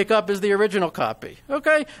 Maybe you'll wake up as the original copy.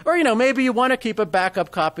 Okay? Or, maybe you want to keep a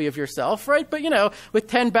backup copy of yourself, right? But, with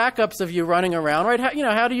 10 backups of you running around, right?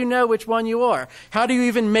 How do you know which one you are? How do you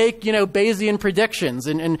even make, Bayesian predictions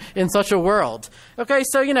in such a world? Okay?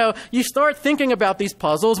 So, you start thinking about these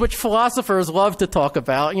puzzles, which philosophers love to talk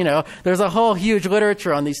about. There's a whole huge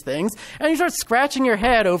literature on these things. And you start scratching your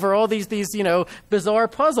head over all these bizarre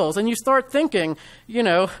puzzles. And you start thinking,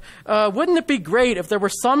 wouldn't it be great if there were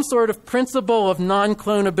some sort of principle of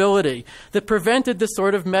non-clonability that prevented this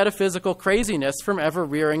sort of metaphysical craziness from ever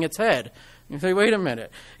rearing its head? You say, wait a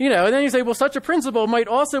minute. And then you say, well, such a principle might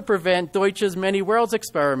also prevent Deutsch's many worlds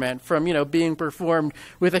experiment from, being performed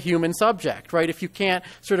with a human subject, right? If you can't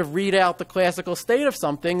sort of read out the classical state of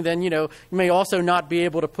something, then, you may also not be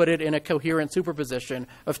able to put it in a coherent superposition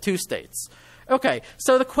of two states. Okay,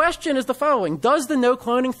 so the question is the following. Does the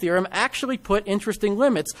no-cloning theorem actually put interesting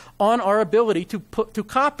limits on our ability to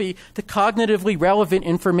copy the cognitively relevant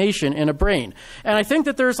information in a brain? And I think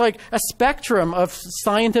that there's like a spectrum of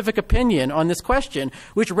scientific opinion on this question,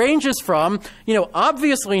 which ranges from,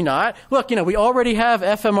 obviously not. Look, we already have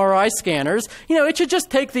fMRI scanners. It should just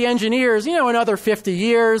take the engineers, another 50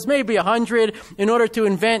 years, maybe 100, in order to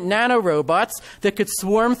invent nanorobots that could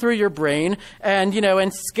swarm through your brain and,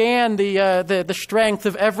 and scan the strength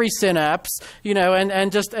of every synapse, and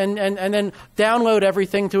then download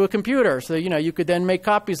everything to a computer, so you could then make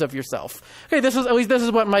copies of yourself. Okay, this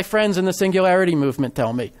is what my friends in the singularity movement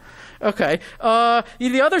tell me. Okay.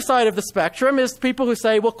 The other side of the spectrum is people who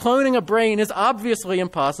say, well, cloning a brain is obviously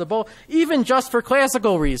impossible, even just for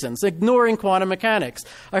classical reasons, ignoring quantum mechanics.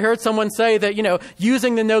 I heard someone say that,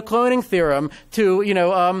 using the no-cloning theorem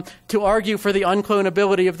to argue for the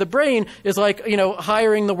unclonability of the brain is like,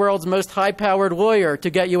 hiring the world's most high-powered lawyer to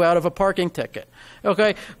get you out of a parking ticket.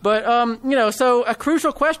 Okay. But, so a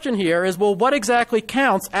crucial question here is, well, what exactly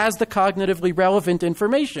counts as the cognitively relevant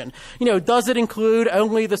information? Does it include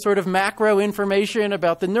only the sort of macro information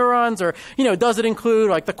about the neurons, or, does it include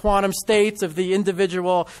like the quantum states of the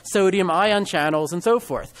individual sodium ion channels and so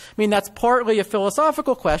forth? I mean, that's partly a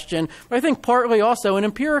philosophical question, but I think partly also an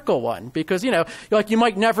empirical one, because, you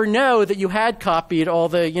might never know that you had copied all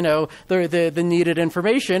the needed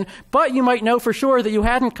information, but you might know for sure that you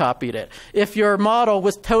hadn't copied it if your model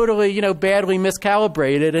was totally, badly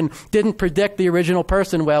miscalibrated and didn't predict the original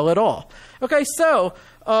person well at all. Okay, so,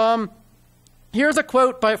 here's a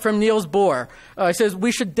quote from Niels Bohr. He says,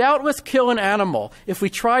 "We should doubtless kill an animal if we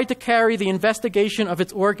tried to carry the investigation of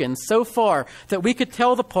its organs so far that we could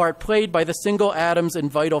tell the part played by the single atoms in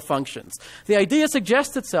vital functions. The idea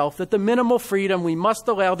suggests itself that the minimal freedom we must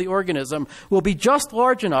allow the organism will be just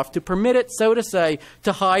large enough to permit it, so to say,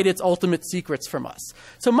 to hide its ultimate secrets from us."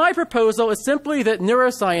 So my proposal is simply that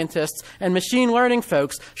neuroscientists and machine learning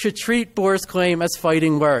folks should treat Bohr's claim as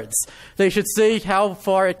fighting words. They should see how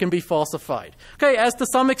far it can be falsified. Okay, as to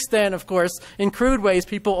some extent, of course, in crude ways,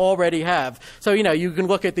 people already have. So, you can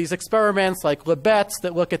look at these experiments like Libet's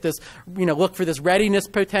that look at this, look for this readiness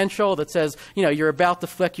potential that says, you're about to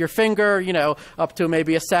flick your finger, up to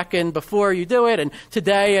maybe a second before you do it. And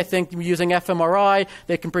today, I think using fMRI,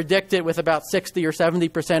 they can predict it with about 60 or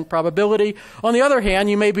 70% probability. On the other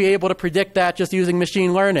hand, you may be able to predict that just using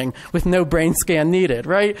machine learning with no brain scan needed,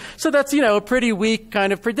 right? So that's, a pretty weak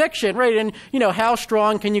kind of prediction, right? And, how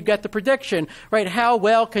strong can you get the prediction? Right? How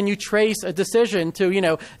well can you trace a decision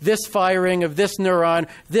to, this firing of this neuron,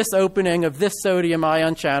 this opening of this sodium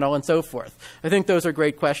ion channel, and so forth? I think those are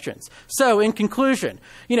great questions. So, in conclusion,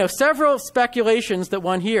 several speculations that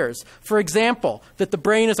one hears. For example, that the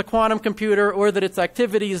brain is a quantum computer or that its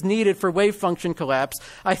activity is needed for wave function collapse,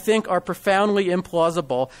 I think are profoundly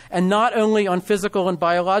implausible, and not only on physical and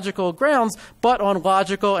biological grounds, but on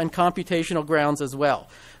logical and computational grounds as well.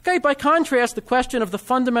 Okay, by contrast, the question of the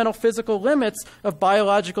fundamental physical limits of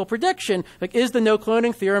biological prediction, like is the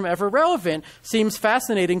no-cloning theorem ever relevant, seems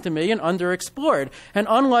fascinating to me and underexplored. And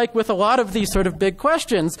unlike with a lot of these sort of big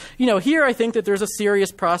questions, here I think that there's a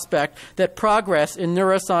serious prospect that progress in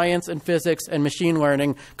neuroscience and physics and machine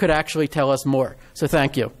learning could actually tell us more. So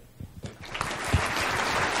thank you.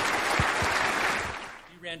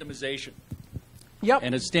 De-randomization. Yep.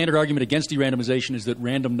 And a standard argument against de-randomization is that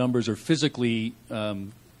random numbers are physically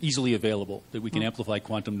easily available, that we can amplify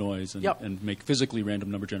quantum noise and make physically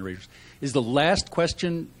random number generators. Is the last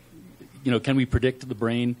question, can we predict the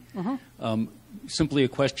brain? Simply a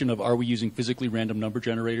question of, are we using physically random number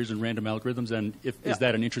generators and random algorithms? And is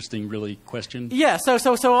that an interesting, really, question? Yeah, so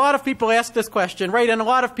a lot of people ask this question, right? And a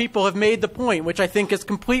lot of people have made the point, which I think is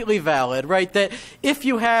completely valid, right? That if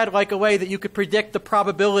you had like a way that you could predict the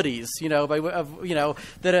probabilities, that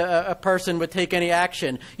a person would take any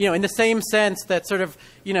action, in the same sense that sort of,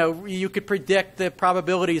 you could predict the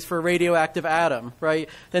probabilities for a radioactive atom, right?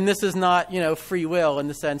 Then this is not, free will in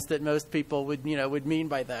the sense that most people would mean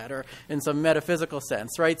by that, or in some metaphysical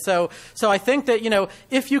sense, right? So I think that,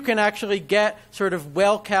 if you can actually get sort of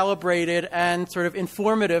well-calibrated and sort of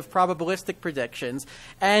informative probabilistic predictions,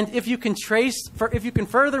 and if you can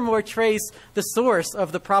furthermore trace the source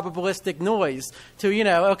of the probabilistic noise to,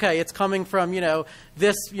 okay, it's coming from,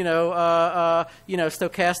 this, stochastic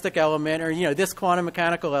element, or, this quantum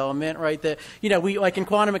mechanical element, right? That, we, like in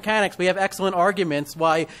quantum mechanics, we have excellent arguments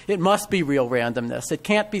why it must be real randomness. It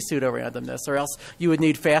can't be pseudo-randomness, or else you would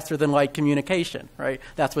need faster than light communication, right?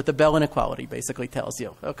 That's what the Bell inequality basically tells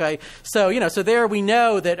you, okay? So, so there we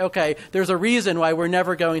know that, okay, there's a reason why we're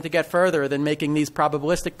never going to get further than making these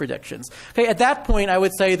probabilistic predictions. Okay, at that point, I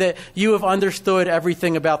would say that you have understood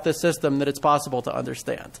everything about this system that it's possible to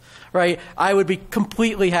understand, right? I would be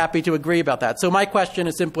completely happy to agree about that. So my question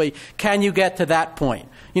is simply, can you get to that point?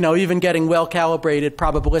 Even getting well-calibrated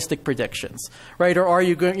probabilistic predictions, right? Or are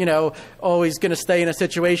you always going to stay in a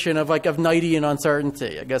situation of Knightian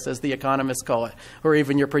uncertainty, I guess, as the economists call it, or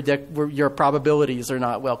even your probabilities are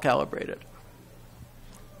not well-calibrated?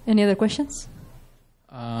 Any other questions?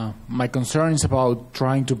 My concern is about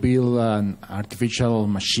trying to build an artificial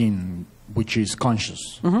machine which is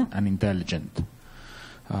conscious and intelligent.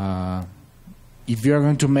 If you're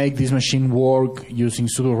going to make this machine work using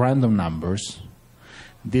pseudo-random numbers,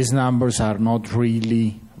 these numbers are not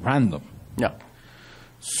really random. Yeah.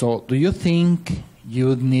 So do you think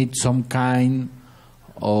you'd need some kind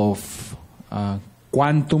of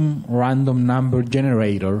quantum random number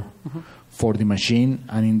generator for the machine?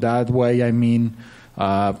 And in that way, I mean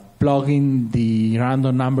plugging the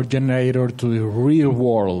random number generator to the real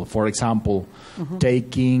world. For example,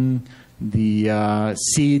 taking the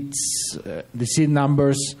seed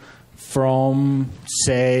numbers from,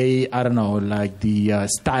 say, I don't know, like the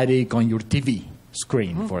static on your TV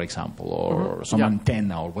screen, for example, or some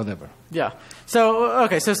antenna or whatever. Yeah. So,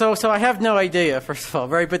 okay, so I have no idea, first of all,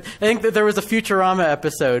 right? But I think that there was a Futurama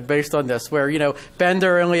episode based on this where,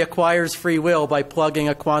 Bender only acquires free will by plugging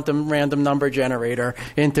a quantum random number generator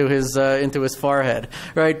into his forehead,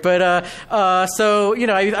 right? But, so,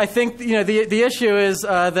 I think, the issue is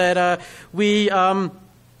that we...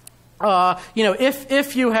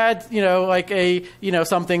 if you had,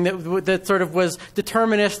 something that sort of was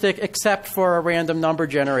deterministic except for a random number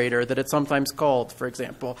generator that it's sometimes called, for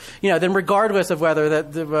example, then regardless of whether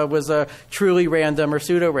that was a truly random or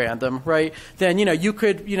pseudo-random, right, then, you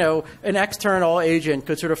could, an external agent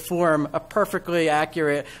could sort of form a perfectly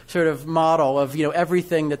accurate sort of model of,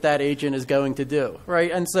 everything that agent is going to do, right?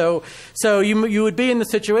 And so you would be in the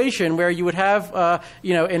situation where you would have,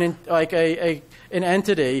 an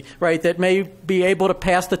entity, right, that may be able to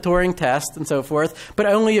pass the Turing test and so forth, but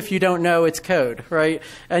only if you don't know its code, right?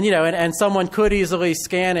 And, and someone could easily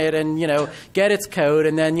scan it and, get its code,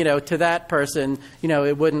 and then, to that person,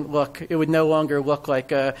 it would no longer look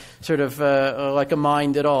like a sort of like a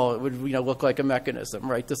mind at all. It would, look like a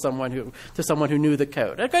mechanism, right, to someone who knew the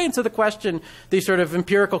code. Okay, and so the sort of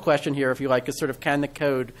empirical question here, if you like, is sort of, can the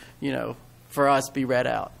code, for us be read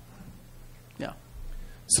out?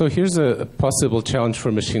 So here's a possible challenge for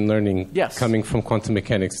machine learning coming from quantum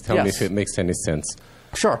mechanics. Tell me if it makes any sense.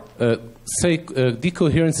 Sure. Say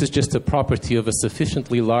decoherence is just a property of a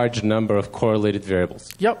sufficiently large number of correlated variables.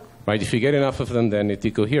 Yep. Right? If you get enough of them, then it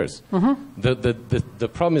decoheres. The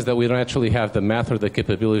problem is that we don't actually have the math or the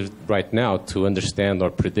capability right now to understand or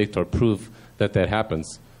predict or prove that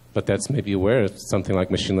happens. But that's maybe where something like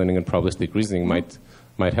machine learning and probabilistic reasoning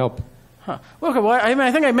might help. Huh. Okay, well,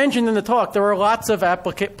 I think I mentioned in the talk there are lots of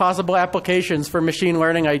possible applications for machine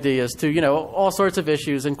learning ideas to, all sorts of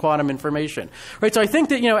issues in quantum information. Right, so I think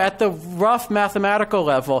that, at the rough mathematical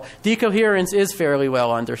level, decoherence is fairly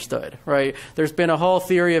well understood, right? There's been a whole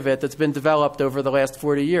theory of it that's been developed over the last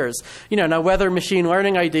 40 years. Now whether machine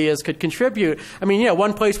learning ideas could contribute,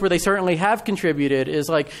 one place where they certainly have contributed is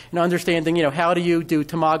like, understanding, how do you do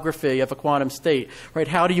tomography of a quantum state, right?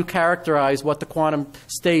 How do you characterize what the quantum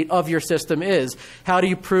state of your system is. How do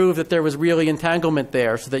you prove that there was really entanglement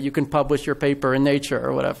there so that you can publish your paper in Nature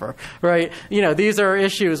or whatever, right? You know, these are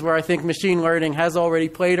issues where I think machine learning has already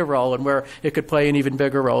played a role and where it could play an even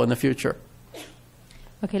bigger role in the future.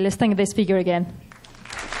 Okay, let's thank the speaker again.